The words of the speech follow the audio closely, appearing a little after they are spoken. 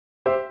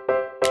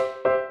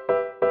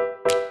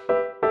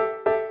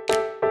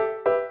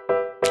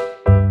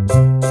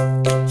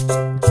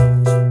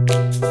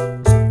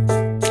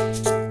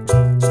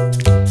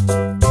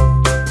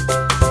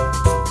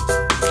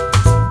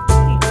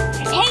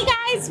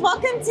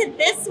welcome to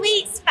this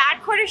week's Fat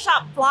Quarter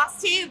Shop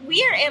Flosstube.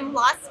 We are in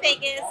Las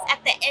Vegas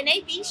at the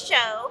NAB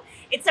Show.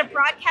 It's a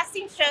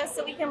broadcasting show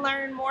so we can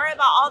learn more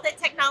about all the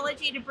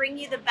technology to bring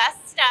you the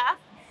best stuff.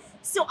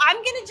 So I'm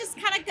gonna just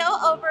kind of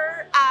go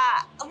over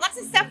lots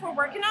of stuff we're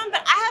working on,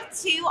 but I have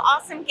two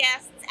awesome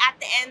guests at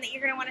the end that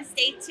you're gonna wanna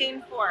stay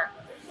tuned for.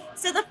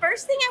 So the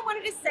first thing I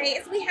wanted to say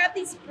is we have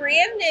these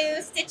brand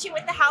new Stitching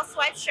with the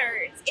Housewife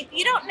shirts. If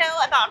you don't know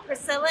about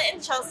Priscilla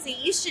and Chelsea,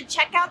 you should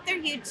check out their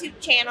YouTube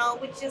channel,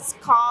 which is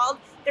called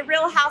The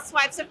Real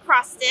Housewives of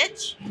Cross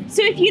Stitch.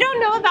 So if you don't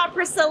know about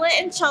Priscilla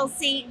and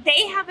Chelsea,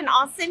 they have an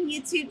awesome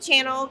YouTube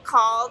channel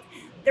called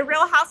The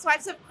Real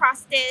Housewives of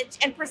Cross Stitch,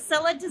 and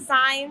Priscilla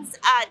designs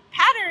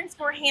patterns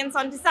for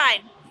hands-on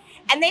design.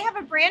 And they have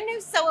a brand new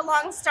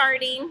sew-along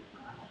starting.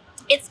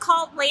 It's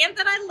called Land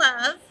That I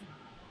Love.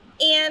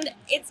 And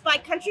it's by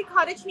Country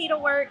Cottage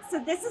Needleworks. So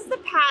this is the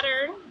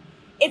pattern.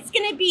 It's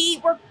gonna be,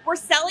 we're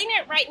selling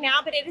it right now,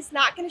 but it is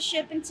not gonna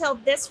ship until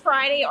this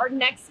Friday or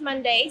next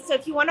Monday. So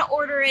if you wanna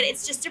order it,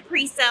 it's just a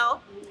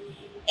pre-sale.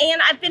 And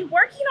I've been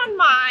working on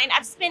mine.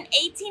 I've spent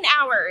 18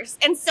 hours.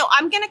 And so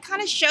I'm gonna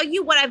kind of show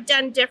you what I've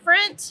done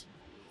different.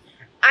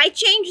 I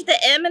changed the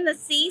M and the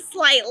C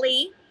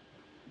slightly.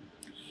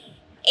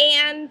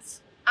 And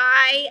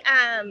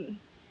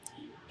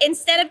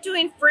instead of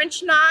doing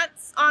French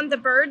knots on the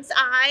bird's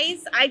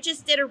eyes, I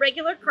just did a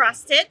regular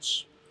cross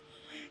stitch.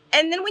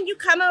 And then when you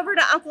come over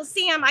to Uncle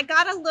Sam, I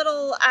got a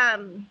little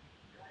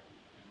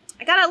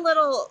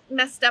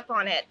messed up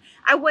on it.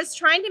 I was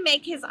trying to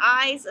make his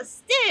eyes a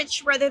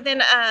stitch rather than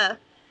a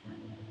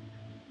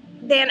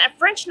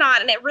French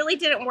knot, and it really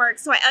didn't work.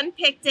 So I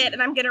unpicked it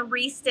and I'm gonna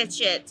re-stitch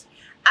it.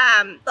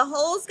 The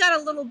holes got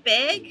a little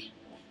big.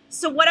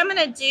 So what I'm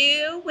gonna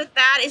do with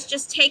that is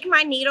just take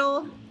my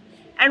needle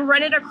and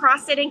run it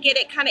across it and get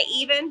it kind of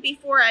even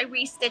before I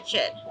re-stitch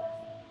it.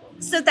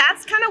 So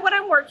that's kind of what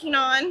I'm working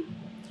on.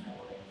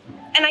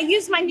 And I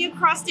use my new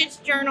cross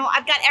stitch journal.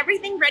 I've got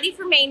everything ready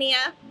for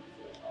Mania.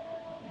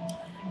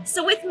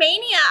 So with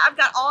Mania, I've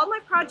got all my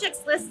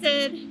projects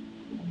listed.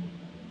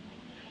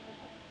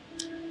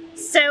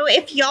 So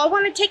if y'all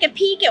want to take a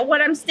peek at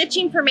what I'm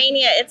stitching for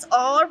Mania, it's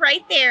all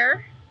right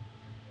there.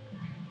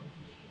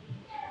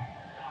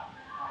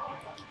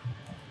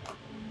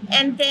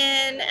 And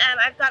then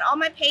I've got all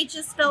my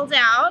pages filled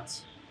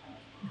out.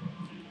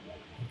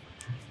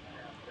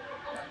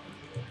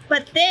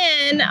 But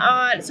then,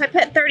 so I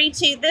put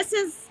 32. This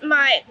is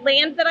my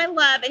Land That I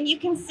Love, and you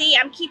can see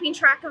I'm keeping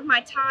track of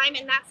my time,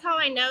 and that's how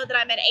I know that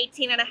I'm at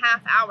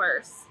 18.5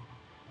 hours.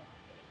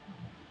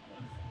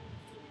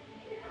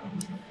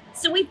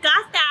 So we've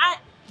got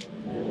that.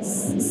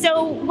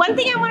 So one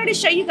thing I wanted to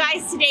show you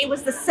guys today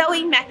was the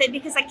sewing method,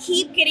 because I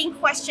keep getting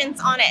questions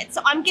on it.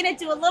 So I'm gonna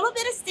do a little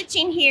bit of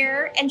stitching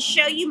here and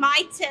show you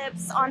my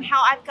tips on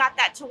how I've got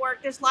that to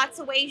work. There's lots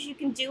of ways you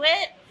can do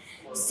it.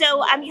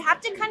 So you have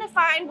to kind of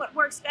find what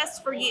works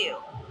best for you.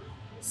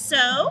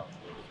 So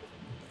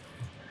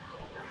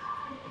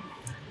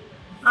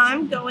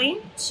I'm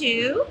going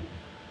to,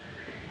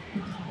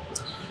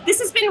 this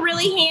has been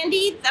really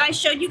handy that I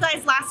showed you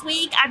guys last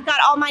week. I've got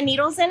all my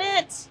needles in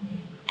it.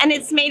 And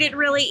it's made it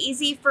really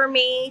easy for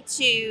me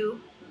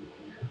to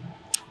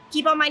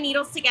keep all my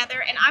needles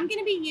together. And I'm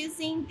gonna be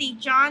using the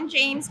John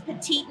James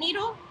Petite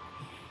needle.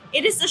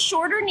 It is a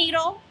shorter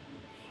needle,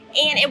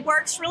 and it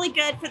works really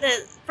good for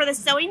the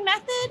sewing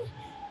method.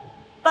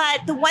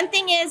 But the one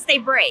thing is they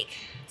break.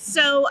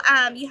 So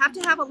you have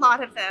to have a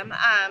lot of them.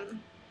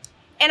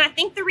 And I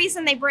think the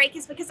reason they break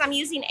is because I'm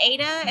using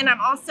Aida, and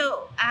I'm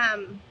also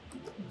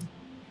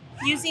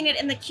using it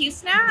in the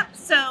Q-snap.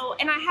 So,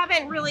 and I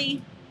haven't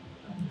really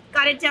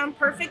got it down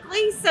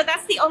perfectly, so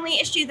that's the only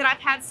issue that I've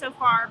had so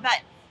far.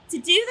 But to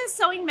do the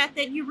sewing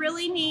method, you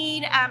really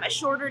need a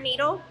shorter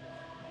needle.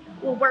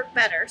 Will work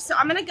better. So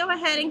I'm gonna go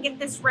ahead and get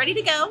this ready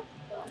to go,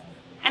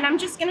 and I'm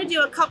just gonna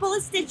do a couple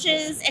of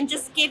stitches and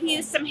just give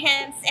you some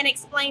hints and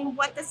explain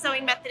what the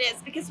sewing method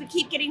is, because we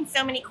keep getting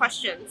so many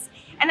questions.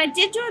 And I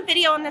did do a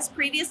video on this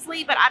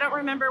previously, but I don't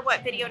remember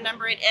what video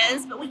number it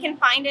is, but we can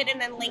find it and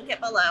then link it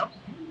below.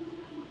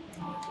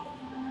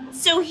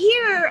 So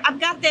here,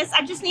 I've got this,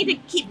 I just need to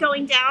keep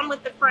going down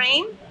with the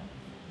frame.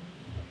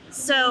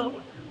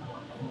 So,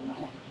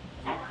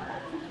 do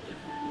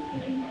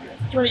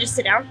you want to just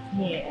sit down?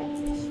 Yeah.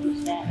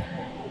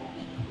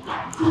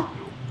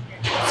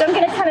 So I'm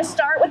going to kind of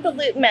start with the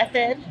loop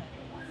method.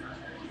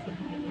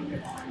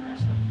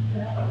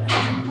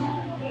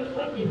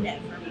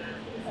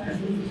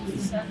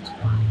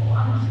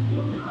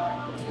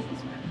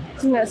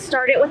 So I'm going to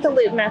start it with the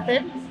loop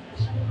method.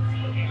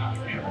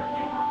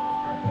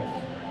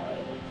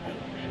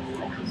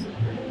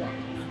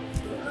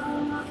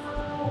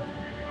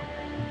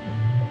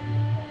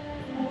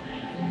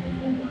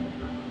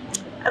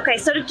 Okay,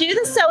 so to do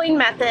the sewing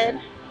method,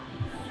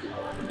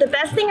 the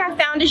best thing I've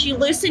found is you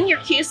loosen your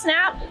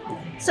Q-snap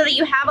so that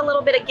you have a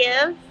little bit of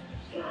give.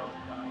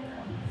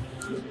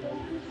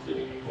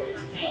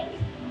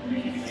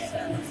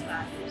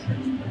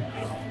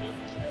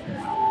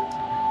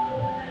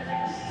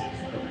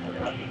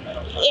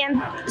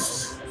 And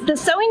The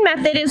sewing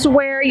method is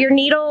where your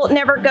needle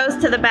never goes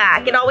to the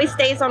back. It always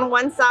stays on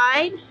one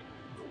side.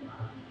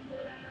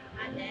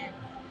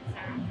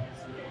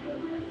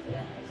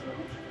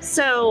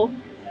 So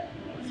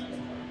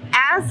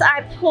as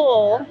I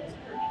pull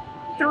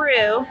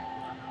through,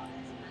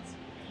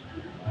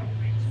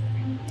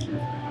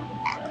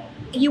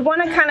 you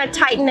want to kind of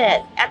tighten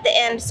it at the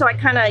end. So I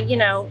kind of, you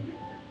know,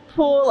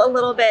 pull a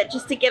little bit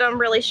just to get them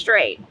really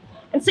straight.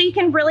 And so you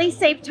can really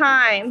save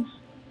time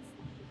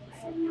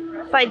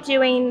by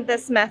doing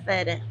this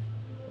method.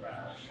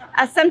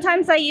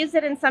 Sometimes I use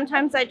it and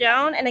sometimes I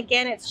don't. And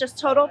again, it's just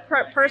total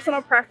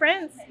personal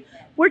preference.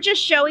 We're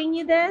just showing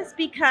you this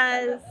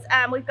because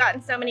we've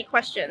gotten so many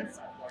questions.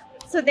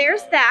 So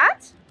there's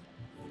that.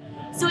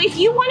 So if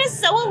you want to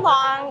sew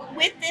along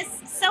with this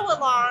sew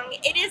along,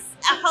 it is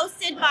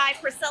hosted by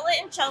Priscilla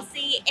and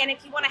Chelsea. And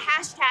if you want to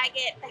hashtag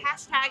it, the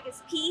hashtag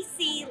is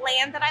PC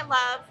Land That I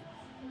Love.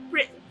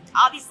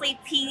 Obviously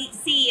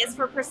PC is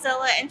for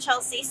Priscilla and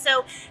Chelsea.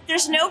 So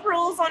there's no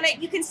rules on it.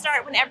 You can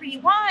start whenever you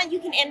want. You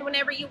can end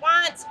whenever you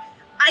want.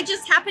 I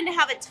just happen to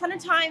have a ton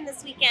of time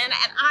this weekend,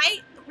 and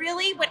I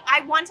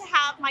want to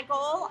have my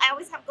goal. I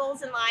always have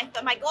goals in life,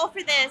 but my goal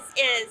for this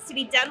is to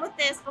be done with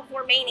this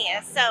before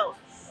Mania. So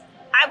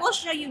I will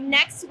show you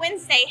next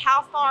Wednesday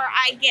how far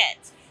I get.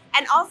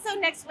 And also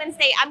next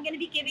Wednesday, I'm going to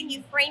be giving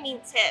you framing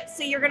tips.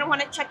 So you're going to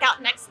want to check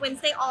out next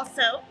Wednesday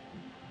also.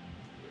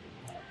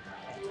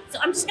 So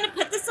I'm just going to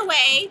put this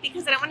away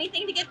because I don't want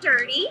anything to get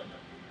dirty.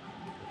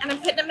 And I'm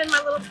putting them in my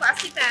little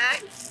plastic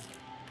bag.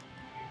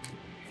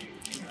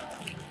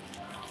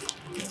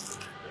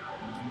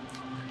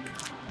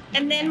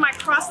 And then my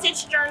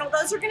cross-stitch journal,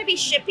 those are going to be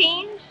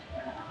shipping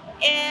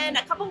in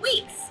a couple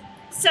weeks.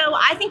 So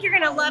I think you're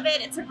going to love it.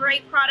 It's a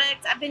great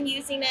product. I've been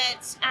using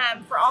it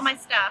for all my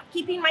stuff,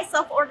 keeping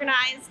myself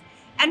organized.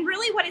 And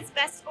really what it's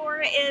best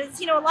for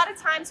is, you know, a lot of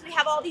times we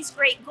have all these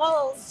great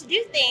goals to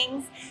do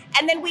things,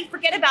 and then we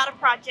forget about a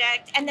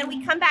project, and then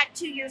we come back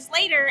 2 years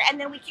later, and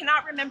then we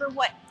cannot remember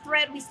what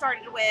thread we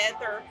started with,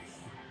 or,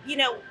 you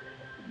know,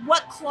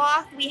 what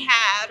cloth we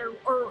had,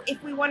 or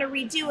if we want to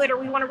redo it or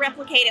we want to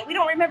replicate it. We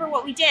don't remember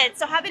what we did.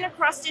 So having a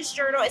cross-stitch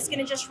journal is going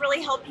to just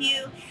really help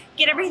you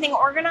get everything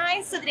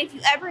organized so that if you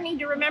ever need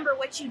to remember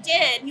what you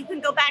did, you can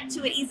go back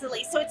to it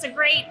easily. So it's a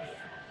great,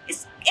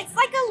 it's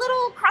like a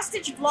little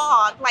cross-stitch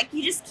vlog. Like,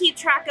 you just keep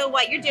track of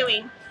what you're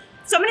doing.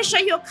 So I'm going to show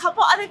you a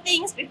couple other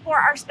things before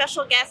our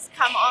special guests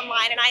come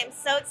online, and I am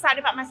so excited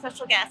about my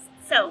special guests.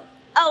 So,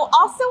 oh,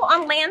 also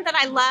on Land That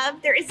I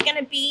Love, there is going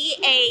to be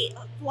a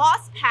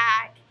floss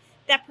pack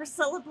that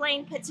Priscilla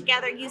Blaine put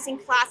together using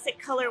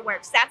classic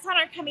colorworks. That's on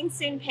our coming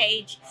soon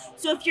page.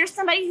 So if you're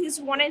somebody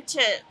who's wanted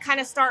to kind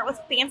of start with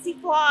fancy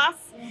floss,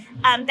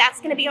 that's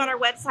going to be on our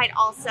website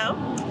also.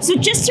 So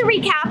just to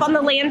recap on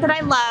the Land That I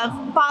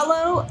Love,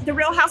 follow the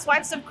Real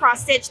Housewives of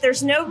Cross Stitch.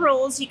 There's no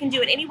rules. You can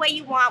do it any way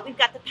you want. We've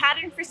got the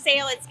pattern for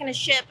sale. It's going to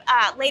ship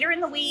later in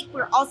the week.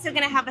 We're also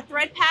going to have a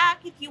thread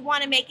pack if you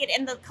want to make it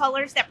in the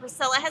colors that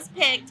Priscilla has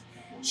picked.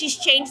 She's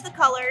changed the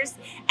colors.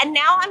 And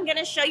now I'm going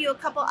to show you a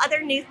couple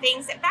other new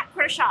things at Back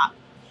Quarter Shop.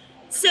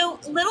 So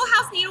Little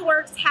House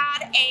Needleworks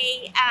had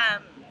a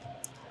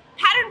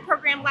pattern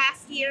program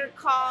last year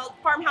called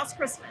Farmhouse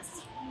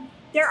Christmas.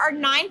 There are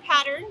 9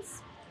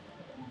 patterns.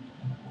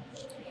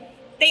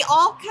 They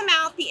all come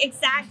out the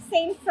exact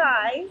same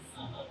size.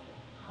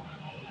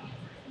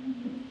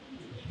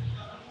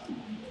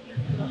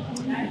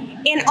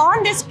 And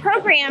on this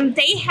program,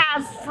 they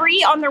have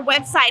free on their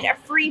website a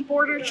free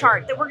border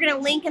chart that we're going to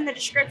link in the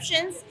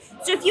descriptions.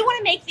 So if you want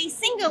to make these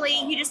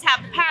singly, you just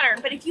have the pattern.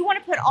 But if you want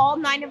to put all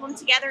 9 of them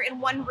together in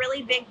one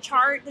really big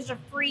chart, there's a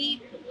free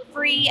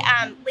link,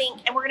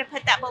 and we're going to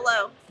put that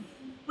below.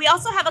 We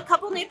also have a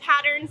couple new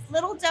patterns.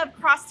 Little Dove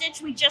Cross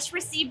Stitch, we just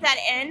received that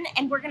in,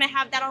 and we're going to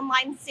have that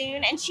online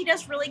soon. And she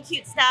does really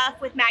cute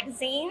stuff with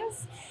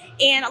magazines.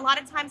 And a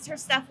lot of times her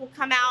stuff will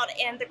come out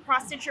in the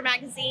Cross Stitcher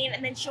magazine,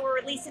 and then she'll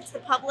release it to the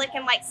public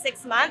in like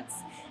 6 months.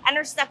 And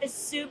her stuff is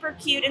super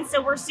cute, and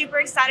so we're super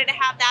excited to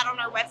have that on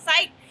our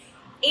website.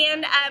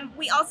 And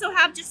we also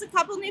have just a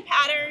couple new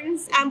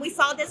patterns. We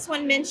saw this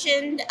one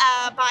mentioned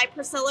by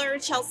Priscilla or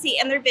Chelsea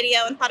in their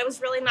video and thought it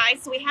was really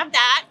nice, so we have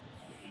that.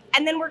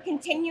 And then we're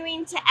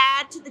continuing to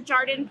add to the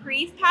Jardin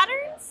Prive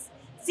patterns,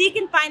 so you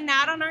can find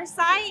that on our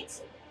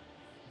site.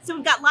 So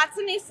we've got lots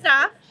of new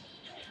stuff.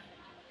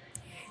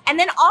 And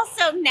then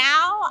also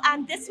now,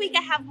 this week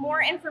I have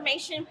more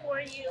information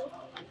for you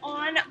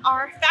on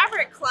our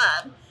fabric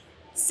club.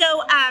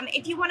 So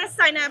if you want to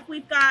sign up,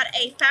 we've got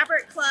a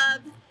fabric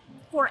club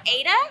for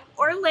Aida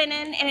or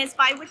linen, and it's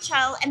by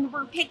Wichelle, and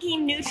we're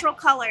picking neutral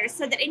colors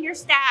so that in your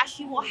stash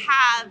you will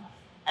have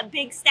a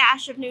big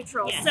stash of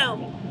neutrals. Yeah.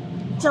 So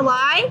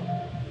July,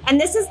 and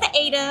this is the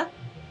Aida.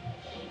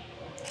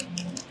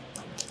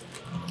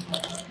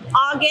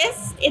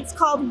 August, it's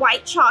called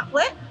White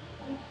Chocolate.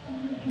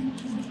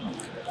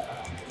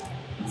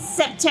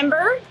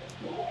 September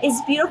is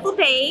Beautiful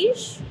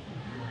Beige.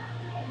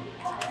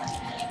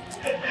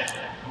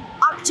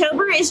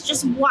 October is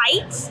just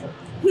white.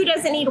 Who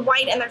doesn't need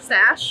white in their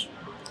stash?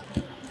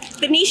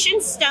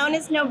 Venetian Stone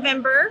is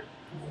November.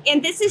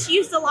 And this is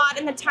used a lot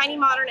in the tiny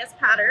modernist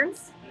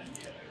patterns.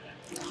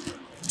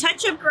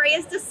 Touch of Gray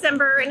is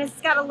December, and it's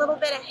got a little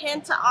bit of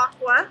hint to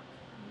aqua.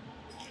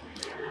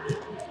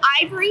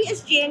 Ivory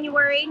is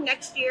January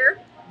next year.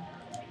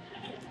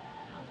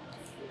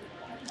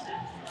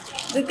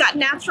 We've got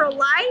Natural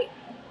Light.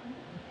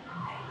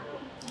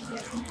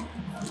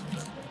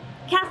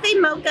 Café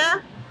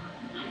Mocha.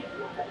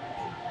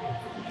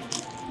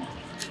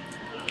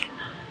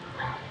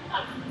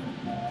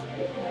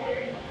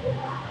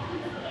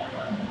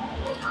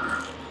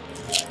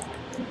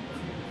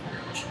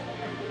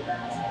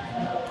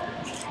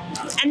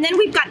 And then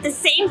we've got the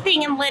same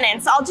thing in linen.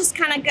 So I'll just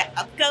kind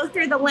of go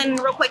through the linen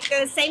real quick.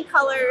 They're the same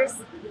colors.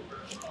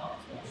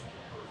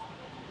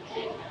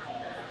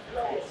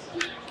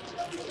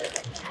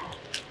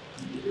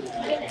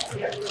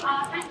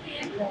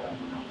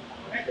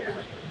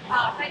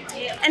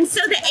 And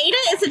so the Aida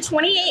is a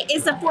 28,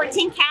 is a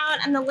 14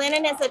 count, and the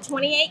linen is a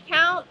 28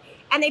 count.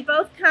 And they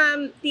both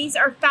come, these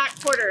are fat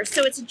quarters.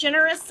 So it's a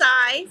generous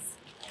size.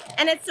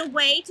 And it's a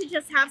way to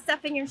just have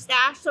stuff in your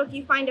stash. So if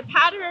you find a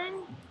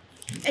pattern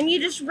and you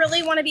just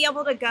really want to be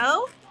able to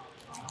go,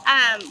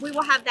 we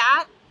will have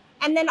that.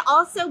 And then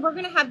also we're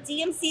going to have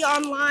DMC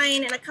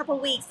online in a couple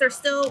weeks. We're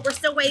still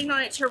waiting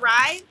on it to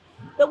arrive,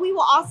 but we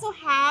will also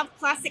have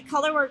Classic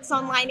Colorworks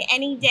online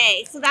any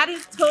day. So that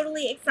is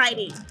totally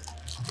exciting.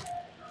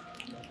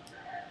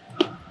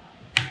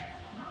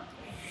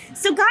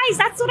 So guys,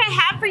 that's what I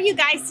have for you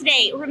guys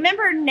today.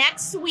 Remember,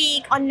 next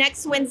week, on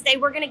next Wednesday,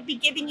 we're going to be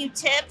giving you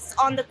tips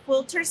on the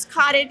Quilter's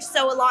Cottage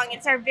Sew Along.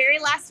 It's our very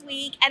last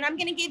week, and I'm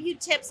going to give you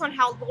tips on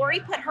how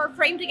Lori put her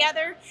frame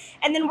together,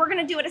 and then we're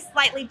going to do it a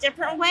slightly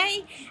different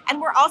way. And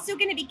we're also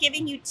going to be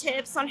giving you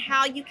tips on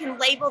how you can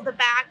label the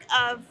back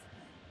of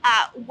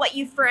what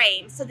you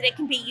frame so that it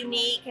can be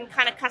unique and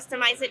kind of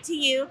customize it to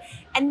you.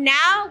 And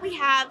now we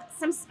have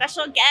some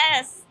special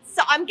guests.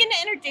 So I'm going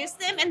to introduce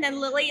them, and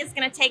then Lily is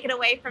going to take it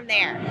away from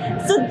there.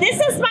 So this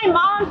is my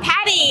mom,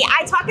 Patty.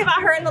 I talk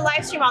about her in the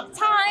live stream all the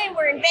time.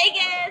 We're in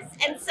Vegas.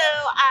 And so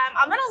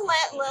I'm going to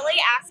let Lily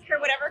ask her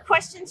whatever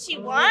questions she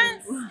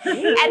wants.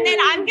 And then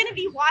I'm going to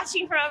be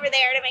watching from over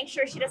there to make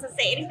sure she doesn't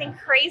say anything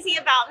crazy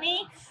about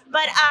me.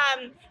 But,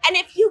 and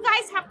if you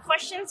guys have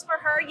questions for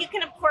her, you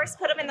can, of course,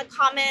 put them in the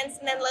comments,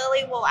 and then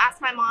Lily will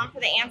ask my mom for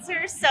the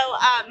answers. So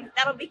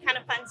that'll be kind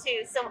of fun,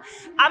 too. So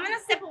I'm going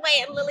to step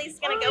away, and Lily's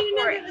going to go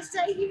for it. You're going to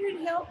stay here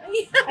and help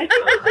me?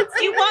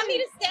 Do you want me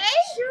to stay?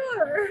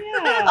 Sure.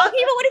 Yeah.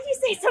 Okay, but what if you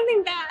say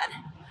something bad?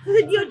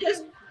 Then you'll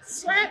just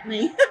slap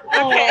me.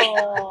 Okay.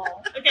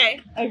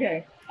 Okay.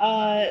 Okay.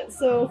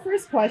 So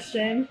first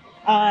question,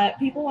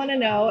 people want to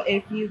know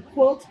if you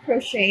quilt,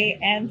 crochet,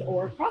 and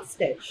or cross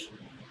stitch.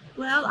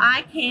 Well,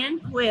 I can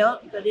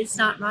quilt, but it's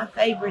not my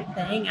favorite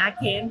thing. I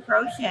can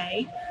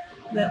crochet,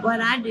 but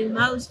what I do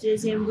most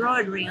is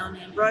embroidery on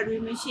embroidery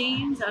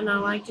machines, and I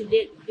like to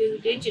do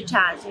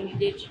digitizing and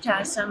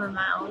digitize some of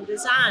my own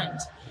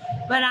designs.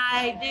 But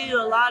I do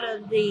a lot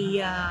of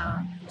the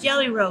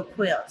jelly roll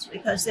quilts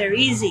because they're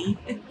easy.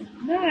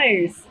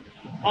 Nice.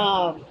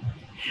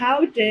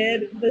 How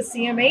did the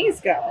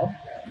CMAs go?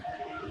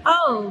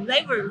 Oh,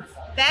 they were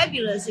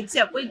fabulous,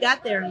 except we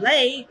got there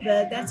late,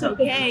 but that's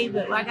okay.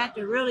 But I got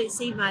to really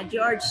see my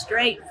George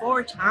Strait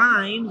 4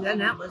 times, and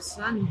that was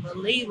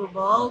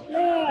unbelievable.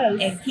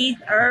 Yes. And Keith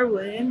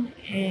Irwin,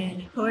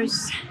 and of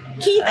course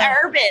Keith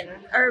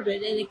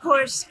Urban, and of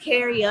course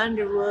Carrie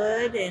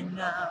Underwood,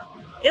 and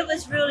it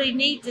was really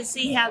neat to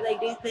see how they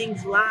do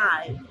things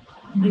live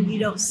that you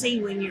don't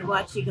see when you're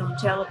watching on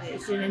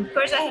television. And of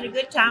course I had a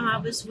good time. I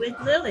was with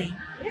Lily.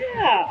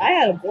 Yeah, I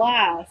had a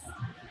blast.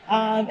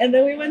 And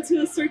then we went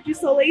to a Cirque du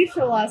Soleil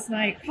show last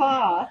night,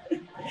 Ka.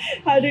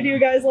 How did you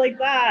guys like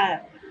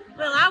that?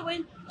 Well, I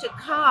went to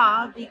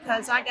Ka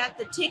because I got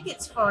the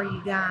tickets for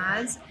you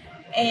guys,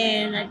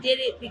 and I did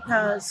it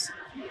because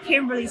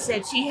Kimberly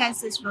said she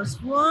has this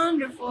most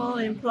wonderful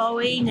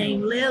employee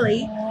named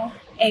Lily,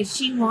 and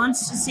she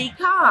wants to see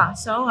Ka.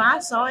 So I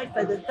saw it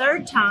for the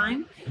 3rd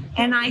time,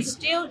 and I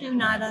still do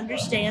not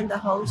understand the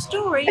whole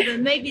story, but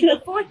maybe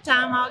the 4th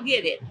time I'll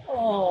get it.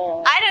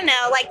 Oh. I don't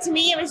know. Like, to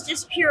me, it was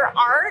just pure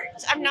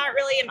art. I'm not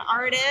really an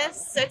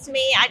artist. So to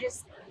me, I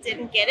just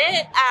didn't get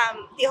it.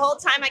 The whole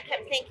time I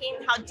kept thinking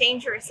how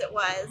dangerous it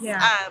was.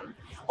 Yeah.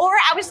 Or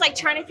I was like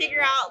trying to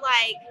figure out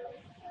like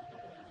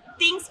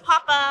things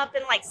pop up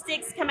and like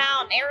sticks come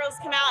out and arrows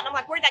come out. And I'm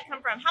like, where'd that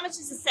come from? How much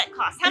does a set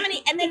cost? How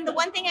many? And then the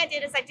one thing I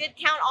did is I did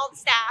count all the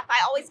staff.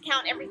 I always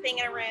count everything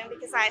in a room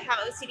because I have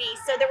OCD.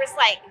 So there was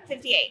like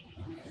 58.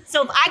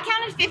 So I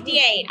counted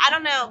 58. I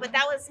don't know, but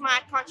that was my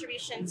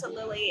contribution to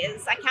Lily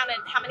is I counted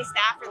how many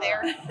staff are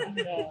there.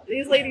 Yeah,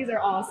 these ladies are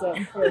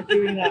awesome for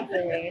doing that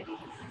for me.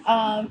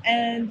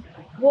 And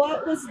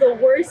what was the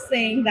worst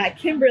thing that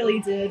Kimberly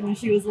did when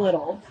she was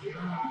little?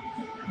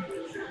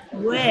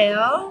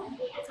 Well,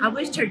 I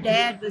wished her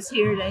dad was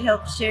here to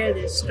help share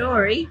this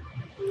story.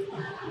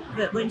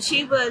 But when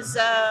she was,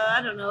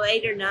 I don't know,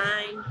 8 or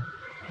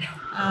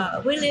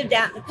 9, we lived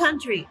out in the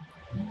country.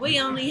 We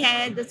only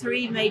had the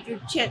 3 major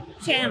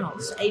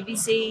channels,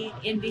 ABC,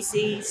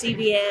 NBC,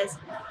 CBS,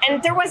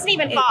 And there wasn't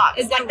even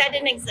Fox. Like, that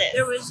didn't exist.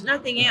 There was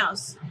nothing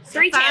else. So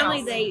 3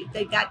 finally, channels.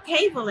 they got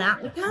cable out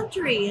in the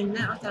country, and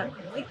I thought,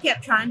 we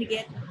kept trying to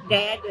get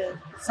Dad to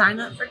sign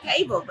up for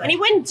cable, but And he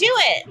wouldn't do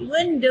it. he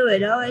wouldn't do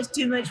it. Oh, it's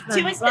too much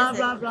money. Too expensive.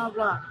 Blah, blah, blah,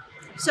 blah.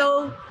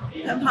 So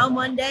come home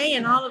one day,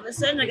 and all of a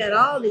sudden I got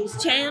all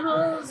these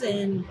channels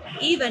and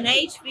even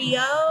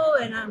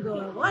HBO, and I'm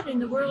going, what in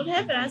the world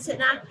happened? I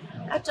said,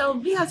 I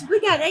told him, I said, we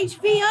got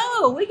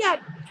HBO, we got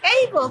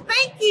cable,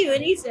 thank you.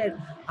 And he said,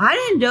 I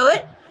didn't do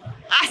it.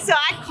 So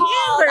I called.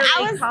 I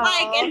Kimberly was called.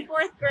 like in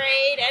 4th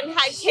grade and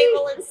had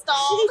cable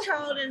installed. She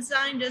called and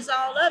signed us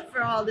all up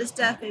for all this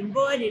stuff, and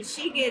boy, did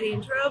she get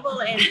in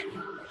trouble. And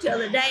till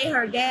the day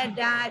her dad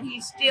died,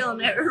 he still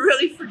never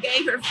really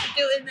forgave her for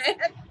doing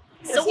that.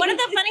 So one of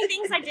the funny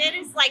things I did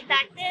is, like,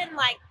 back then,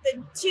 like,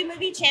 the 2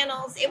 movie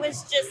channels, it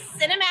was just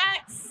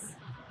Cinemax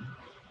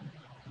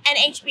and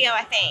HBO,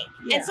 I think.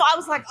 Yeah. And so I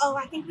was like, oh,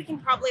 I think we can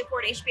probably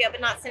afford HBO,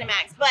 but not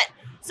Cinemax. But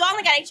so I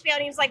only got HBO,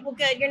 and he was like, well,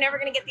 good, you're never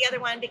going to get the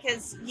other one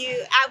because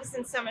I was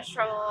in so much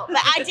trouble.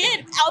 But I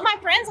did. All my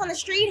friends on the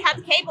street had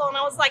the cable, and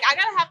I was like, I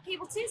got to have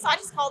cable too. So I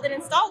just called and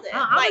installed it.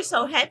 I was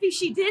so happy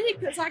she did it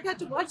because I got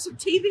to watch some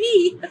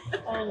TV.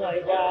 Oh my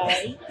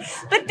God.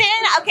 But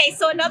then, okay,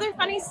 so another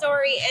funny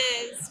story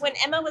is when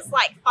Emma was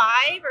like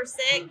 5 or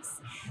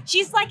 6,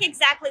 she's like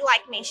exactly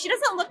like me. She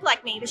doesn't look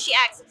like me, but she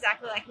acts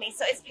exactly like me.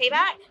 So it's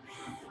payback.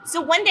 So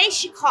one day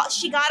she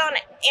got on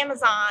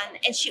Amazon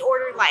and she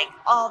ordered like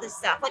all this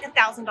stuff, like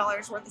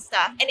 $1,000 worth of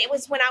stuff. And it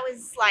was when I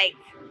was like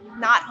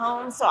not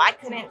home, so I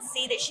couldn't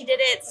see that she did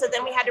it. So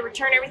then we had to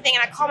return everything.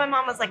 And I called my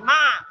mom, I was like, Mom,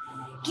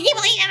 can you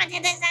believe Emma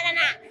did this?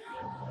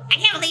 I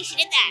can't believe she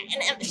did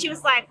that. And she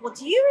was like, well,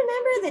 do you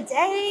remember the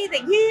day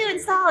that you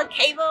installed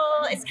cable?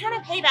 It's kind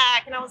of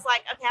payback. And I was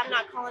like, okay, I'm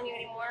not calling you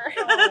anymore.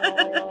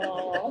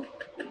 Oh,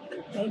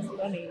 that's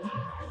funny.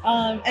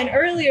 And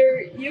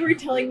earlier you were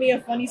telling me a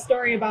funny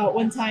story about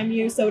one time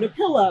you sewed a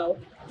pillow.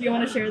 Do you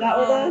want to share that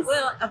with us?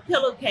 Well, a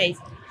pillowcase.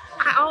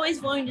 I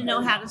always wanted to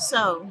know how to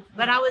sew,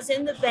 but I was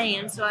in the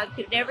band, so I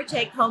could never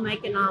take home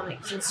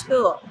economics in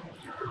school.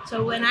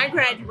 So when I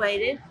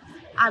graduated,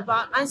 I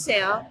bought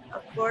myself a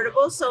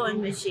portable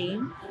sewing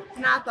machine,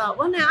 and I thought,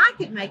 well, now I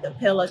could make a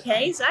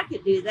pillowcase. I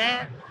could do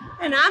that.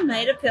 And I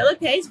made a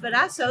pillowcase, but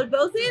I sewed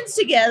both ends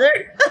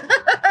together.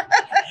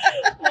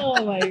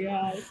 Oh my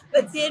gosh.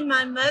 But then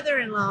my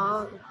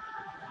mother-in-law,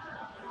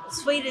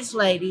 sweetest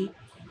lady,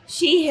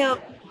 she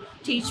helped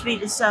teach me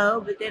to sew,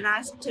 but then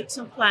I took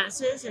some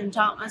classes and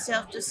taught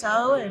myself to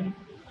sew and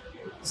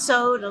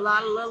sewed a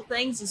lot of little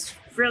things, just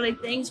frilly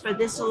things for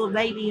this little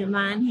baby of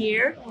mine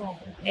here.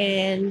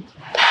 And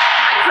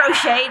I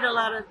crocheted a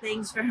lot of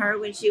things for her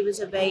when she was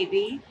a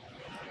baby.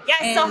 Yeah,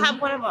 I still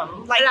have one of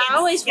them. Like, But I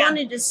always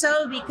wanted to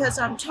sew because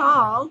I'm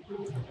tall,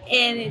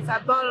 and if I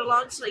bought a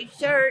long sleeve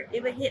shirt,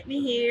 it would hit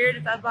me here. And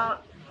if I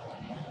bought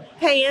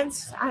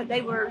pants,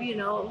 they were,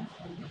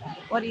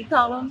 what do you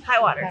call them?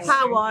 High waters.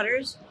 High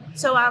waters.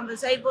 So I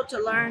was able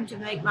to learn to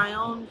make my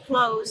own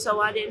clothes,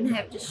 so I didn't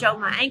have to show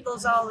my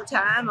ankles all the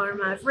time or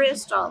my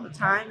wrist all the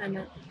time, and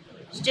it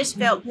just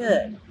felt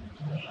good.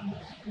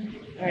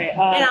 All right.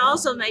 And I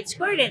also made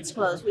square dance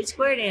clothes. We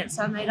square dance.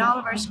 I made all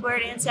of our square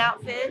dance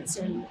outfits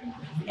and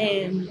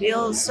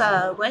Bill's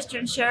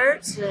Western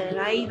shirts, and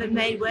I even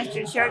made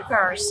Western shirt for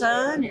our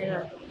son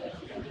and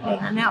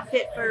an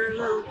outfit for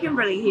little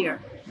Kimberly here.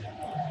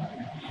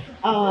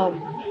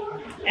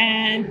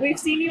 And we've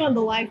seen you on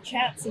the live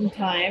chat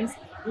sometimes.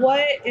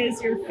 What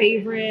is your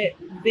favorite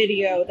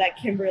video that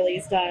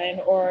Kimberly's done,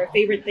 or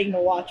favorite thing to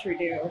watch her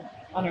do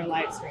on our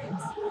live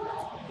streams?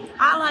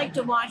 I like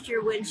to watch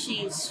her when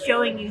she's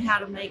showing you how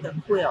to make a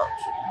quilt,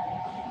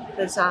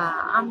 because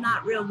I'm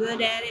not real good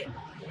at it,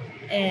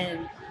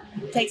 and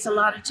it takes a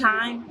lot of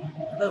time.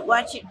 But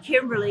watching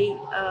Kimberly,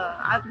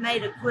 I've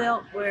made a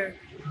quilt where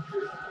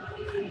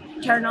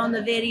I turn on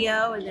the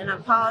video and then I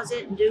pause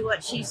it and do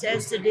what she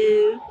says to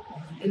do,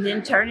 and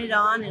then turn it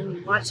on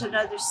and watch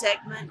another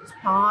segment,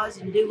 pause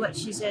and do what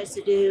she says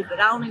to do. But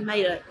I only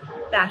made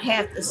about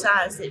half the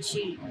size that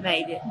she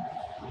made it.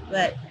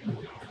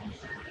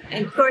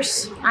 And of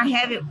course, I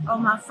have it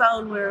on my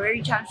phone where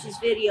every time she's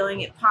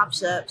videoing, it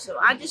pops up. So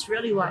I just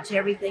really watch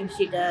everything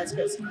she does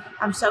because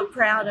I'm so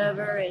proud of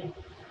her, and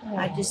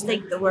I just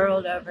think the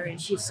world of her. And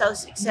she's so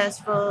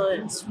successful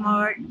and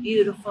smart and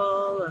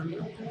beautiful,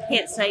 and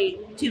can't say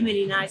too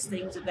many nice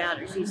things about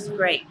her. She's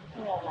great.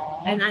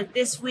 And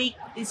this week,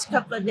 this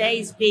couple of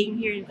days being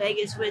here in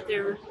Vegas with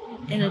her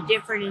in a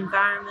different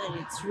environment,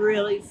 it's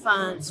really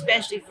fun,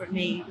 especially for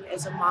me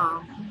as a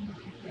mom.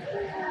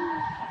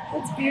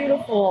 That's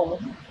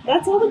beautiful.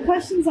 That's all the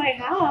questions I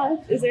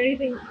have. Is there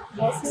anything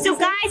else? So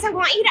guys, I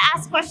want you to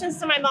ask questions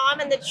to my mom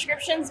in the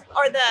descriptions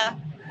or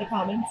the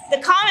comments.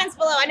 The comments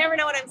below. I never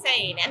know what I'm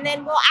saying. And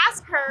then we'll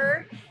ask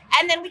her,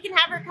 and then we can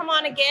have her come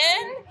on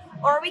again,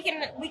 or we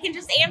can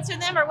just answer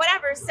them or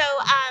whatever. So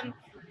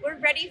we're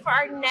ready for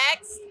our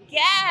next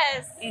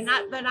guest.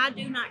 But I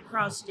do not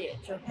cross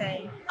stitch,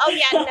 okay? Oh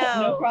yeah,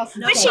 no. No cross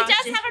stitch. But she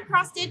does have a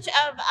cross stitch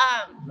of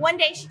one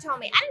day she told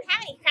me, I didn't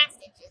have any cross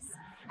stitches.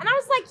 And I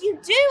was like, you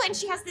do? And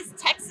she has this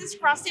Texas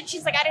cross stitch.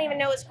 She's like, I didn't even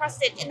know it was cross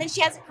stitch. And then she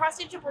has a cross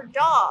stitch of her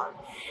dog.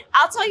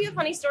 I'll tell you a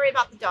funny story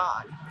about the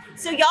dog.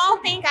 So y'all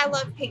think I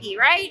love Piggy,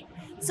 right?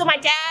 So my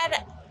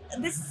dad,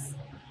 this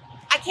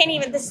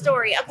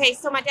story. Okay,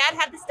 so my dad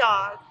had this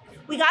dog.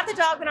 We got the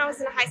dog when I was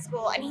in high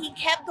school, and he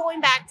kept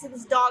going back to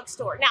this dog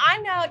store. Now, I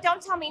know,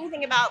 don't tell me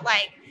anything about,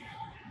 like,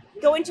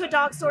 going to a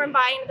dog store and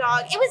buying a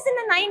dog. It was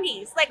in the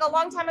 90s, like a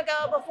long time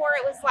ago, before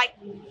it was, like,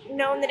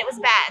 known that it was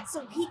bad.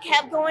 So he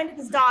kept going to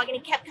this dog, and he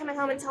kept coming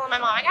home and telling my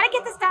mom, I gotta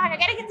get this dog, I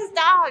gotta get this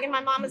dog. And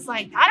my mom was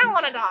like, I don't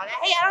want a dog.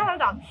 Hey, I don't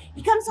want a dog.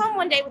 He comes home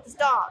one day with this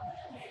dog.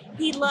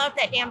 He loved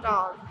that damn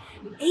dog.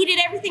 He did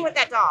everything with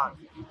that dog.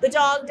 The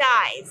dog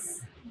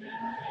dies.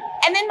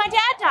 And then my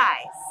dad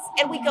dies.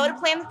 And we go to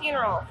plan the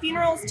funeral.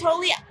 Funeral's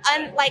totally,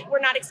 like,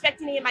 we're not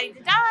expecting anybody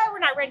to die. We're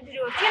not ready to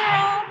do a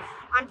funeral.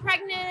 I'm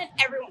pregnant.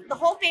 Everyone, the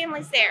whole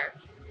family's there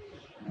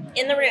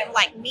in the room.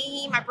 Like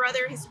me, my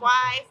brother, his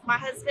wife, my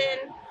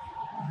husband,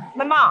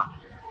 my mom.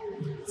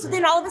 So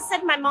then all of a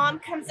sudden my mom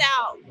comes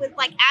out with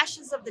like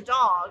ashes of the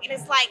dog. And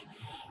it's like,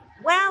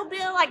 well,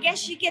 Bill, I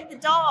guess you get the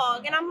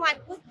dog. And I'm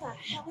like, what the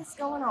hell is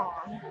going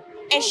on?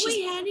 And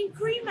we had him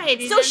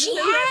cremated. So she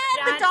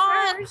had the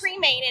dog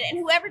cremated, and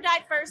whoever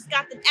died first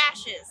got the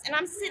ashes. And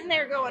I'm sitting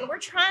there going, we're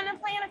trying to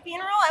plan a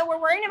funeral, and we're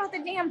worrying about the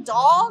damn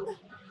dog?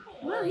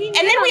 Well, and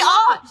then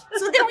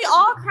we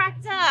all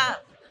cracked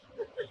up.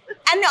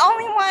 And the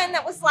only one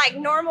that was like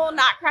normal,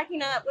 not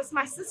cracking up, was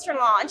my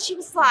sister-in-law. And she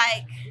was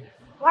like,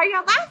 why are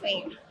y'all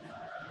laughing?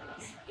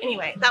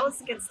 Anyway, that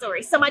was a good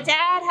story. So my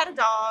dad had a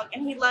dog,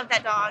 and he loved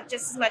that dog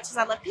just as much as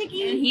I love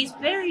Piggy. And he's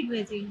buried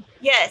with him.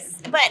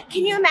 Yes, but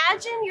can you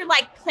imagine? You're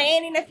like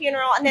planning a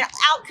funeral, and then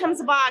out comes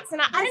a box,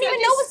 and I didn't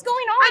even know what's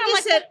going on. I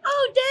just said,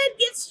 oh, Dad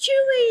gets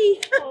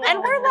chewy. And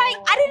we're like,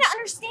 I didn't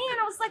understand.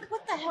 I was like,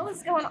 what the hell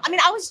is going on? I mean,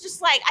 I was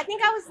just like, I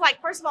think I was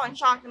like, first of all, in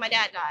shock that my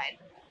dad died.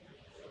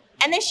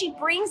 And then she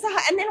brings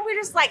and then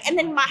we're just like, and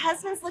then my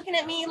husband's looking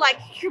at me like,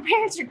 your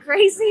parents are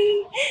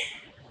crazy.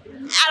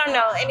 I don't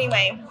know,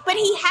 anyway. But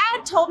he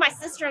had told my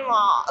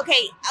sister-in-law,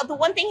 okay, the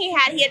one thing he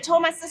had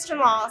told my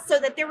sister-in-law so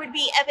that there would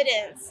be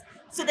evidence,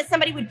 so that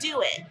somebody would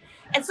do it.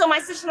 And so my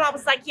sister-in-law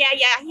was like, yeah,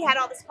 he had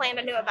all this planned,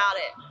 I knew about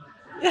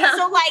it. Yeah.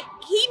 So, like,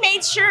 he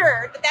made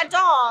sure that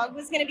dog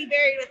was going to be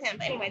buried with him.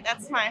 But anyway,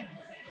 that's my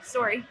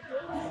story.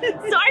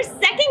 So our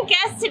second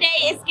guest today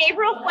is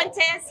Gabriel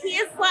Fuentes. He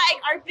is,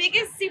 like, our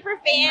biggest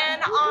super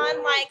fan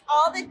on, like,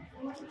 all the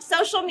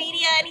social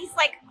media, and he's,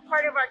 like,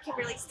 part of our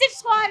Kimberly Stitch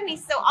Squad, and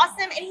he's so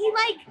awesome. And he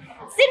like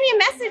sent me a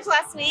message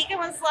last week and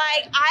was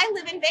like, I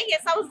live in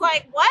Vegas. I was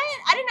like, what?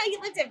 I didn't know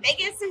you lived in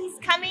Vegas. So he's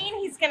coming,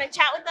 he's gonna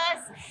chat with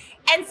us.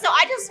 And so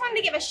I just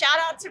wanted to give a shout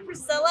out to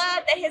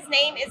Priscilla that his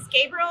name is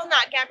Gabriel,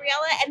 not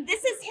Gabriella, and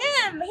this is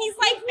him. He's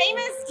like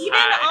famous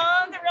even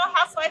on the Real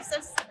Housewives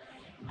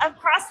of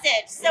Cross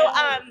Stitch. So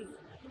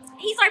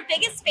he's our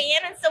biggest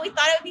fan, and so we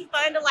thought it would be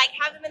fun to like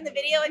have him in the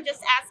video and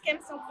just ask him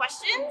some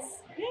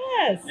questions.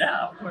 Yes.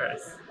 Yeah, of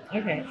course.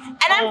 Okay. And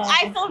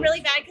I feel really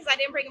bad because I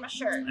didn't bring him a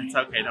shirt. It's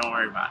okay. Don't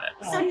worry about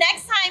it. So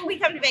next time we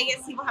come to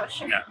Vegas, he will have a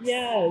shirt.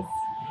 Yes.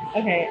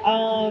 Okay.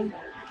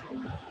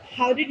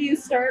 How did you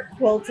start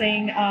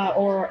quilting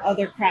or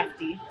other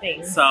crafty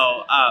things?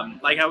 So,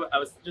 like I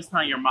was just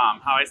telling your mom,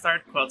 how I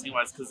started quilting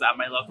was because at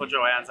my local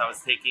Joann's, I was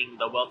taking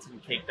the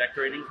Wilton cake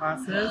decorating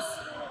classes.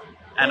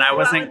 And I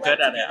wasn't good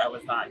at it. I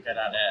was not good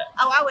at it.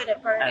 Oh, I would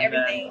have burned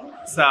everything.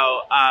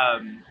 So,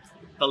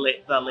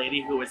 the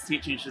lady who was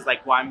teaching, she's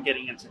like, well, I'm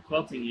getting into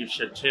quilting, you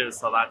should too.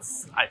 So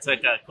I took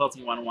a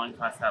quilting 101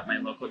 class at my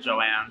local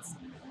Joann's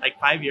like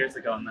 5 years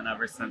ago, and then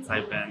ever since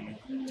I've been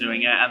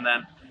doing it. And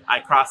then I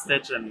cross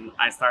stitch, and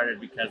I started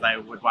because I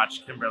would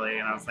watch Kimberly,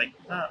 and I was like,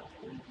 oh.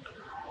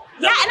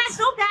 Yeah, and I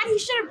feel bad he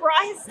should have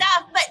brought his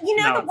stuff. But you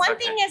know, the one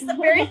thing is the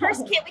very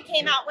first kit we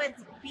came out with,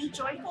 Be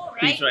Joyful,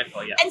 right? Be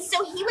Joyful, yeah. And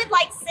so he would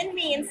like send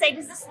me and say,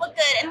 does this look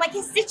good? And like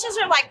his stitches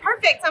are like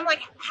perfect. I'm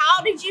like,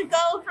 how did you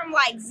go from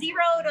like 0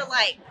 to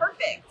like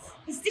perfect?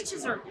 His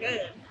stitches are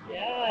good.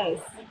 Yes.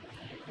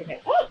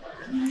 Okay. Oh,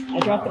 I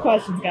dropped the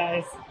questions,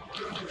 guys.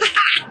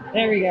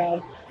 There we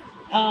go.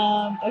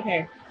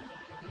 Okay.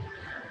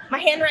 My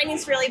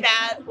handwriting's really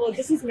bad. Well,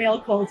 this is male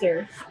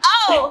quilter.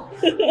 Oh!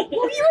 Well, you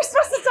were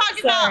supposed to talk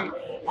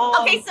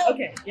about. Okay, so.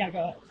 Okay, yeah, go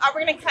ahead.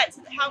 We're going to cut.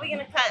 How are we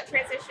going to cut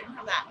transition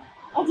from that?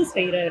 I'll just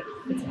fade it.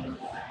 It's fine.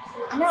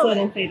 I know. So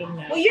it'll fade in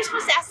now. Well, you're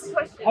supposed to ask the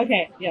question.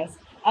 Okay, yes.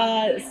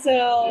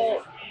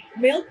 So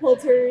male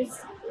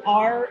quilters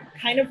are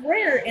kind of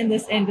rare in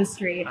this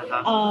industry.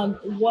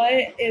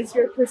 What is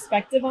your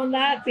perspective on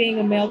that, being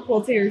a male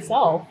quilter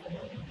yourself?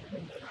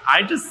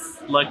 I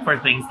just look for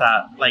things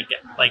that, like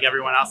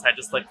everyone else, I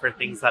just look for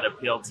things that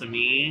appeal to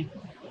me.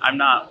 I'm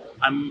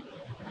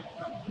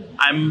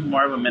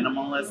more of a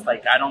minimalist.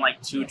 Like, I don't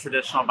like too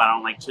traditional, but I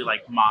don't like too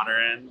like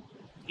modern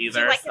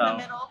either. Like in the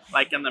middle?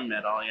 Like in the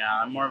middle,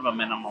 yeah. I'm more of a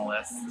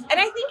minimalist. And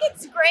I think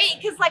it's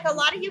great because like a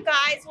lot of you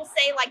guys will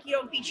say like you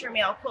don't feature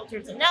male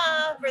quilters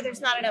enough, or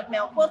there's not enough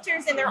male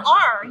quilters, and there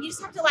are. You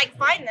just have to like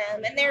find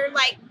them, and they're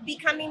like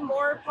becoming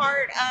more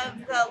part of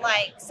the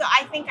like. So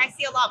I think I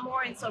see a lot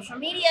more in social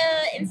media,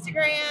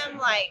 Instagram,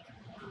 like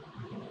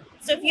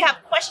So if you have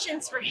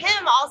questions for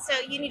him also,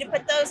 you need to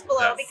put those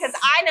below because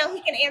I know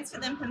he can answer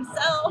them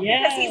himself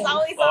because he's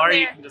always on or there.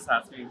 you can just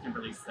ask me in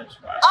Kimberly's Stitch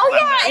Squad. Oh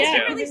yeah,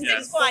 it's Kimberly's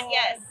Stitch Squad,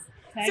 yes.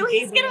 Tag So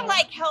he's Gabriel. gonna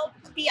like help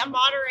be a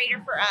moderator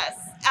for us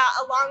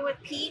along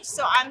with Peach,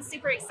 so I'm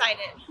super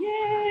excited.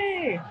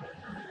 Yay!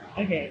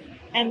 Okay,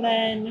 and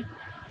then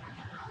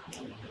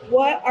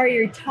what are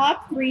your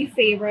top 3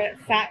 favorite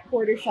Fat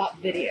Quarter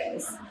Shop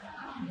videos?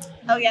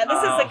 Oh yeah,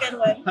 this is a good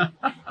one.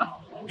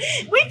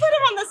 We put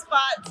him on the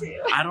spot too.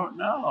 I don't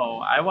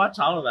know. I watch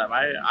all of them.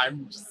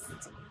 I'm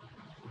just...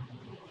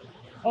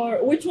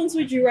 Or which ones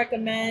would you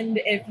recommend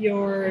if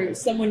you're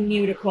someone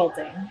new to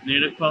quilting? New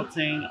to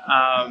quilting,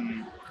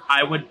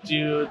 I would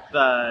do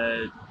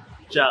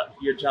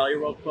your Jelly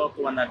Roll quilt,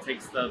 the one that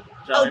takes the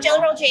Jelly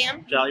Roll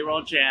Jam. Jelly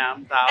Roll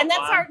Jam. That and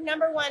that's one. our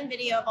 #1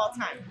 video of all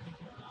time.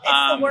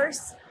 It's the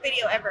worst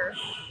video ever.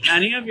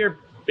 Any of your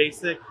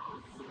basic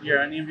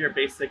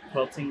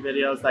quilting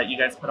videos that you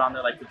guys put on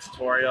there, like the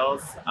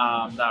tutorials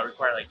that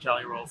require like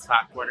jelly rolls,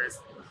 fat quarters.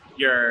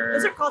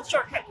 Those are called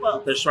shortcut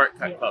quilts. The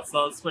shortcut quilts.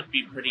 Those would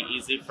be pretty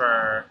easy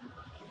for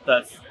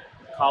the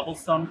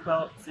cobblestone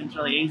quilt. Seems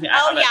really easy. I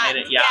haven't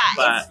made it yet,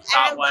 but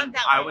that one,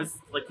 I was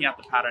looking at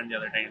the pattern the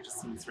other day. It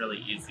just seems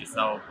really easy.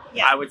 So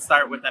I would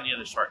start with any of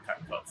the shortcut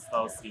quilts.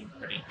 Those seem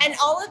pretty. And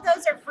all of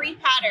those are free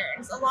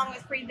patterns along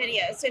with free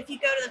videos. So if you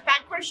go to the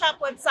Fat Quarter Shop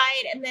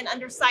website and then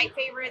under site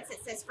favorites,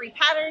 it says free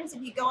patterns.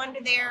 If you go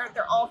under there,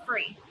 they're all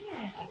free.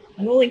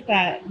 And we'll link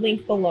that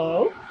link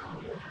below.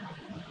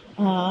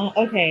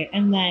 Okay,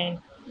 and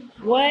then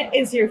what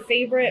is your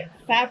favorite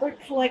fabric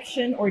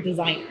collection or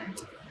designer?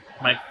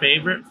 My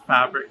favorite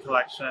fabric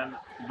collection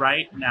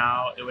right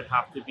now, it would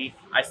have to be,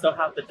 I still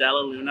have the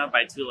Della Luna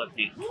by Tula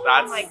Pink.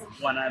 That's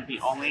one of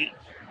the only,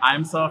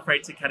 I'm so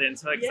afraid to cut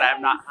into it because I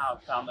have not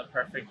found the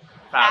perfect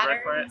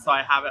fabric for it. So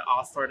I have it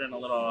all stored in a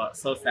little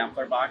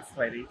sampler box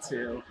ready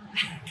to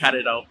cut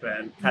it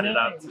open, cut it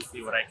up to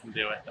see what I can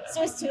do with it.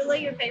 So is Tula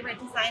your favorite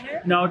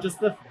designer? No,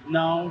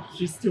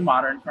 she's too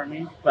modern for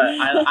me, but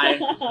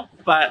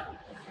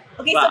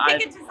okay, so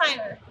pick a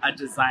designer. A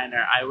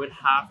designer, I would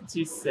have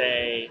to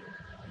say,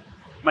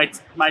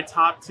 my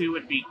top 2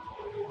 would be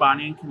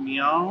Bonnie and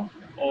Camille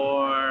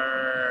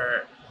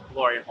or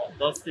Lori Holt.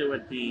 Those 2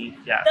 would be,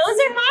 yes. Those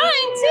are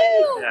mine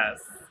too.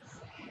 Yes.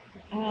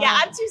 Yeah,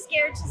 I'm too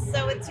scared to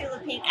sew with Tula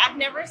Pink. I've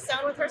never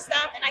sewn with her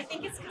stuff, and I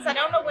think it's because I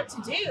don't know what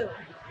to do.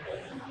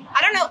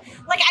 I don't know.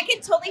 Like, I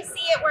could totally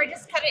see it where I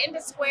just cut it into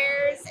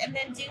squares and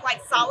then do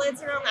like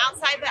solids around the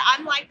outside, but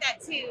I'm like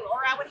that too. Or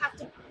I would have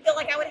to feel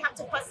like I would have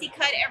to fussy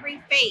cut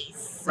every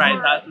face. Right,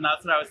 and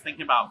that's what I was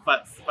thinking about,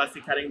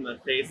 fussy cutting the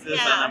faces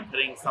and then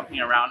putting something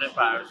around it,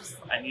 but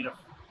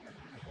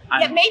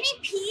maybe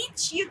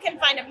Peach, you can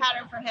find a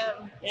pattern for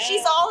him. Yeah.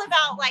 She's all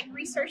about like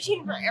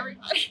researching for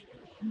everybody.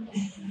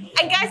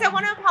 And guys, I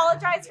want to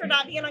apologize for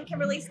not being on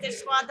Kimberly's Stitch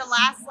Squad the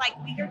last like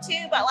week or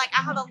 2, but like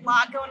I have a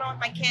lot going on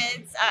with my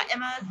kids.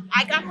 Emma,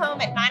 I got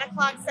home at 9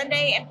 o'clock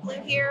Sunday and flew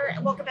here.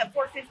 I woke up at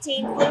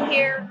 4:15, flew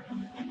here.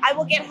 I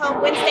will get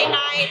home Wednesday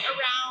night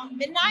around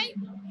midnight.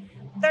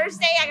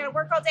 Thursday, I gotta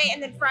work all day,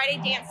 and then Friday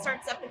dance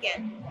starts up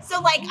again. So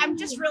like, I'm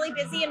just really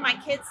busy, and my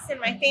kids and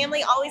my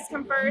family always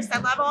come first. I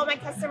love all my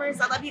customers.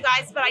 I love you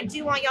guys, but I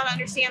do want y'all to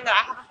understand that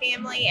I have a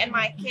family, and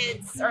my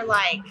kids are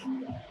like,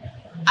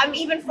 I'm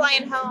even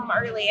flying home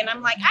early, and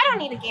I'm like, I don't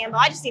need to gamble.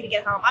 I just need to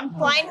get home. I'm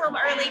flying home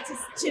early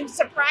to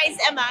surprise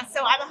Emma,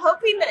 so I'm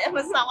hoping that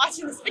Emma's not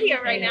watching this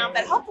video right now,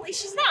 but hopefully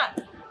she's not.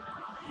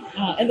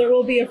 And there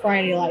will be a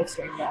Friday live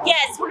stream though.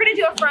 Yes, we're going to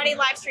do a Friday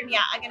live stream. Yeah,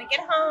 I'm going to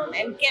get home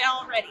and get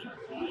all ready.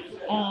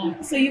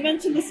 So you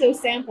mentioned the Sew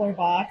Sampler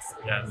box.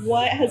 Yes.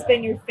 What has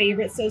been your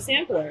favorite Sew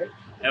Sampler?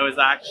 It was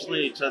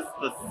actually just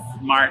the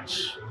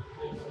March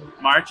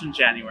and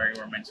January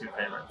were my 2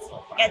 favorites.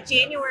 Yeah,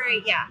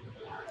 January, yeah.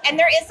 And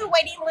there is a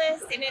waiting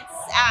list, and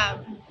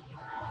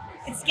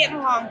it's getting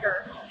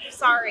longer.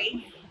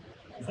 Sorry.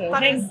 So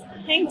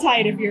hang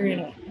tight if you're in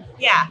it.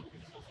 Yeah.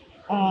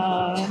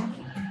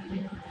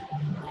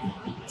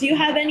 Do you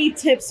have any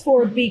tips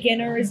for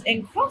beginners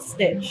in cross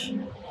stitch?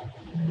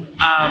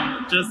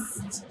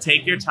 Just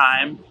take your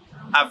time.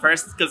 At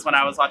first, because when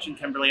I was watching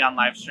Kimberly on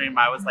live stream,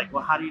 I was like,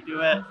 well, how do you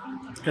do it?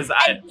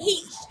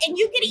 And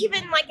you could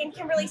even, like in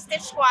Kimberly's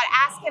Stitch Squad,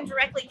 ask him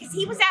directly, because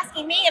he was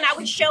asking me and I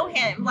would show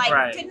him,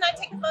 like, didn't I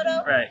take a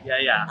photo? Right,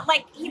 yeah.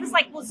 Like, he was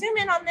like, well, zoom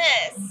in on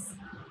this.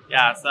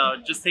 Yeah, so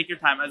just take your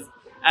time.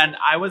 And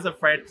I was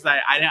afraid because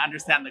I didn't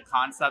understand the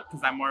concept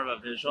because I'm more of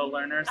a visual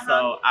learner.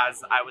 So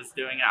as I was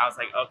doing it, I was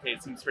like, okay,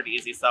 it seems pretty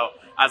easy. So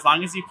as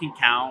long as you can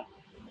count,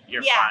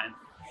 you're fine.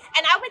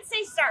 And I would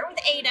say start with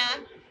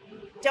Aida.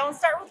 Don't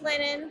start with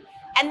linen.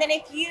 And then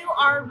if you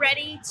are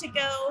ready to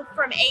go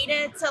from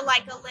Aida to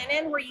like a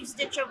linen where you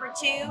stitch over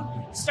 2,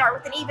 start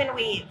with an even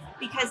weave,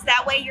 because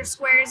that way your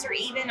squares are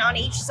even on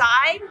each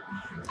side.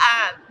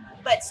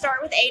 But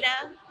start with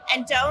Aida,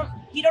 and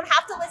you don't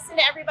have to listen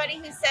to everybody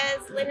who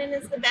says linen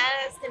is the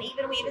best and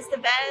even weave is the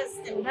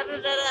best and da da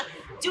da da.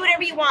 Do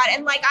whatever you want.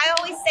 And like I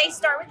always say,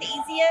 start with the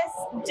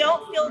easiest.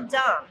 Don't feel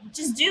dumb.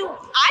 Just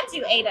I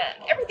do Aida.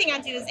 Everything I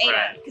do is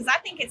Aida because I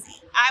think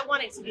I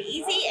want it to be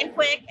easy and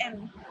quick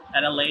and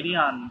And a lady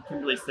on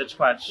Kimberly Stitch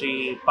Squad,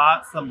 she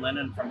bought some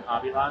linen from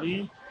Hobby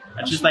Lobby,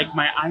 and she's like,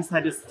 my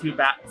eyesight is so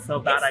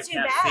bad I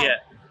can't see it.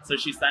 So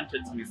she sent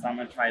it to me, so I'm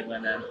gonna try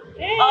linen.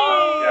 Yay!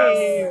 Oh,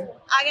 Yes.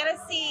 I gotta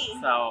see.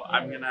 So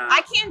I'm gonna.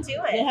 I can't do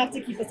it. You'll have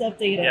to keep us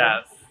updated.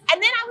 Yes.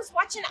 And then I was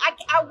watching,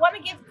 I want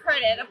to give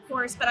credit, of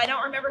course, but I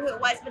don't remember who it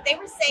was, but they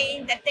were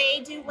saying that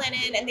they do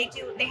linen and they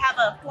have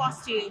a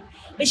floss tube.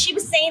 But she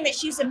was saying that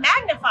she used a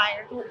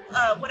magnifier,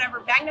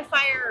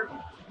 magnifier,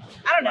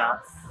 I don't know.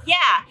 Yeah.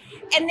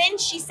 And then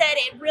she said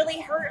it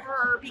really hurt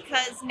her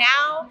because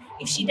now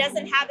if she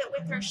doesn't have it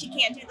with her, she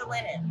can't do the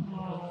linen.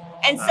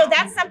 And so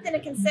that's something to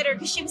consider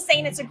because she was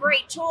saying it's a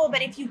great tool,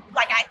 but if you,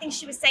 like, I think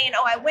she was saying,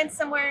 oh, I went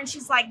somewhere and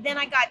she's like, then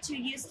I got too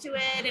used to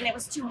it and it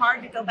was too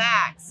hard to go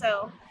back.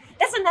 So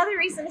that's another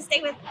reason to stay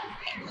with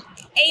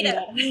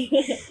Aida.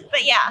 Yeah.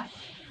 But yeah,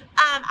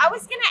 I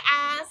was going to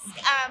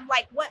ask,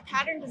 like, what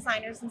pattern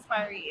designers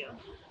inspire you?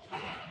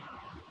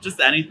 Just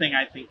anything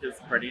I think is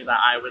pretty that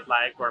I would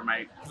like, or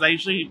because I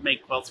usually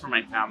make quilts for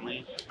my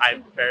family.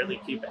 I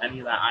barely keep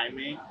any that I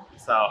make.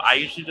 So I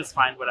usually just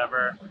find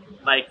whatever,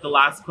 like the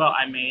last quilt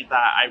I made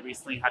that I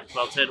recently had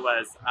quilted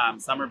was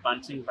Summer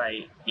Bunting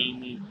by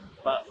Amy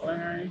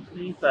Butler, I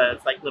think.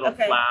 It's like little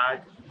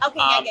flag. Okay,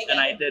 yeah. And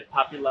I did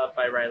Puppy Love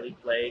by Riley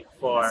Blake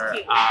for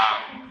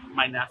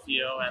my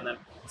nephew. And then,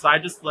 so I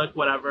just look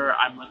whatever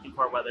I'm looking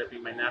for, whether it be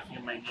my nephew,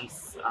 my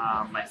niece,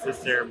 my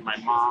sister, my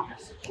mom,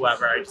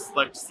 whoever. I just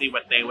look to see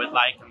what they would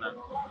like, and then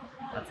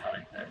that's how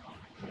I pick.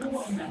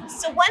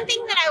 So one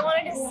thing that I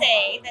wanted to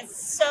say that's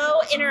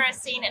so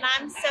interesting, and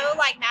I'm so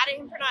like mad at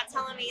him for not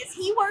telling me, is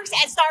he works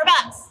at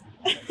Starbucks.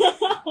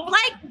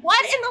 Like,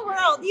 what in the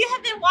world? You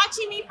have been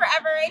watching me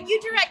forever, and you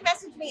direct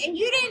messaged me, and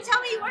you didn't tell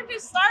me you worked at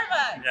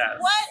Starbucks. Yes,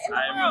 what in the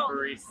world? I'm a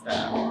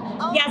barista.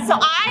 Oh. Yeah, so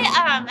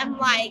I am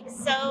like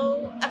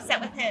so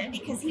upset with him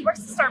because he works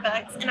at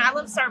Starbucks, and I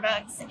love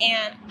Starbucks,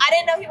 and I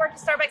didn't know he worked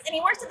at Starbucks, and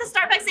he works at the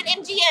Starbucks at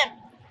MGM.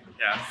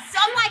 Yes. So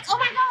I'm like, oh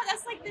my God,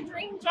 that's like the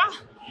dream job.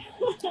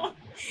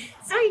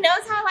 So he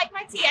knows how I like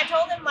my tea. I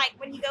told him, like,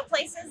 when you go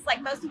places,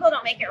 like, most people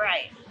don't make it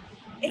right.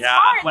 It's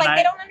hard. Like,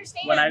 they don't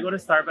understand. When I go to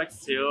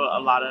Starbucks too,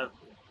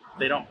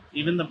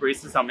 even the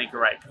baristas don't make it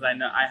right, because I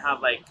know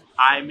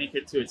I make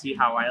it to a tea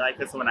how I like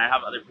it. So when I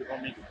have other people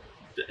make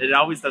it, it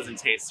always doesn't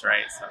taste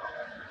right. So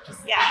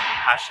just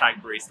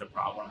hashtag barista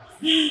problem.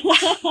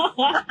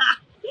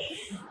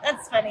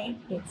 That's funny.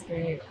 That's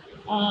great.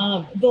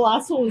 The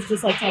last one was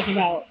just like talking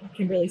about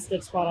Kimberly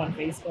Stitch Squad on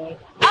Facebook.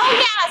 Oh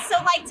yeah, so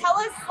like tell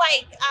us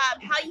like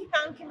how you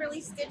found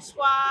Kimberly Stitch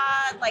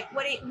Squad, like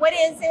what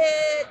is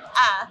it?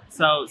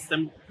 So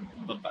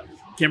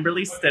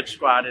Kimberly Stitch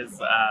Squad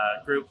is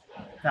a group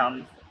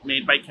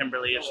made by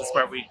Kimberly. It's just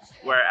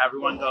where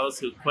everyone goes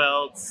who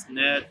quilts,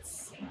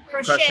 knits,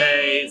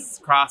 crochets,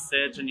 cross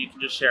stitch, and you can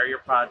just share your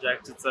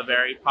project. It's a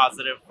very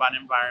positive, fun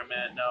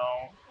environment.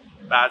 No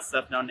bad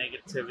stuff, no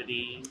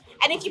negativity.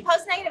 And if you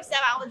post negative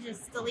stuff, I will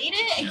just delete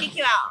it and kick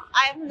you out.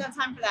 I have no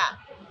time for that.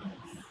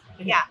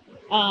 Yeah.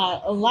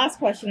 Last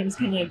question I'm just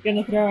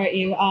gonna throw at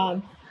you.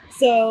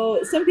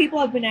 So some people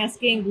have been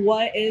asking,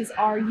 what is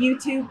our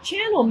YouTube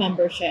channel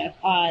membership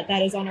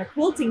that is on our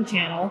quilting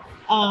channel?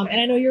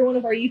 And I know you're one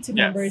of our YouTube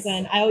members,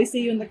 and I always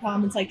see you in the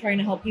comments like trying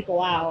to help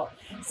people out.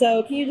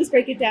 So can you just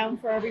break it down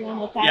for everyone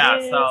what that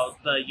is? Yeah, so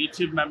the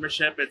YouTube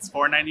membership, it's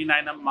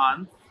 $4.99 a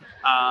month.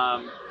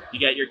 You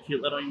get your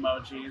cute little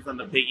emojis, and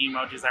the piggy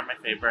emojis are my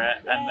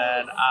favorite. Yes. And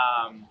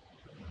then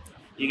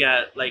you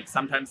get, like,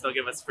 sometimes they'll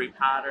give us free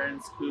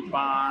patterns,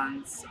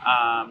 coupons,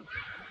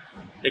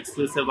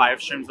 exclusive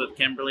live streams with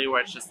Kimberly where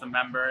it's just the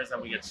members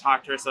and we get to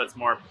talk to her, so it's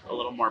a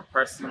little more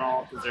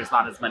personal because there's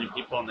not as many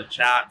people in the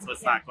chat, so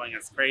it's not going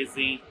as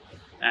crazy.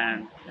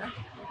 And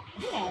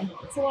yeah,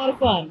 it's a lot of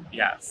fun.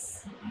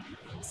 Yes.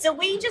 So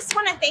we just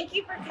want to thank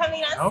you for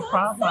coming on. No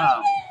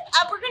problem.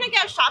 We're going to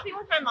go shopping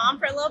with my mom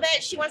for a little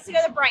bit. She wants to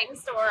go to the Brighton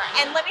store.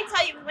 And let me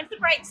tell you, we went to the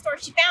Brighton store.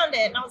 She found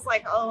it. And I was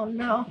like, oh,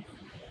 no.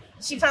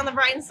 She found the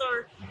Brighton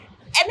store.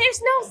 And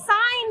there's no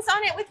signs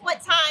on it with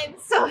what time.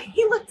 So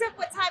he looked up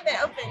what time it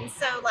opened.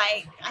 So,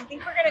 like, I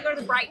think we're going to go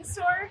to the Brighton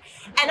store.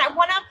 And I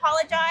want to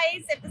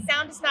apologize if the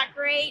sound is not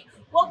great.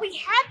 What we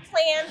had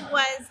planned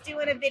was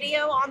doing a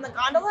video on the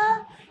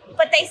gondola,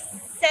 but they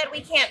said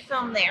we can't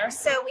film there.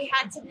 So we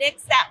had to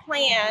nix that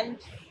plan.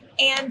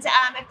 And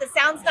if the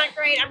sound's not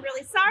great, I'm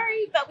really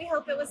sorry, but we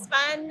hope it was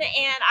fun. And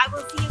I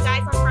will see you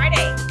guys on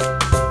Friday.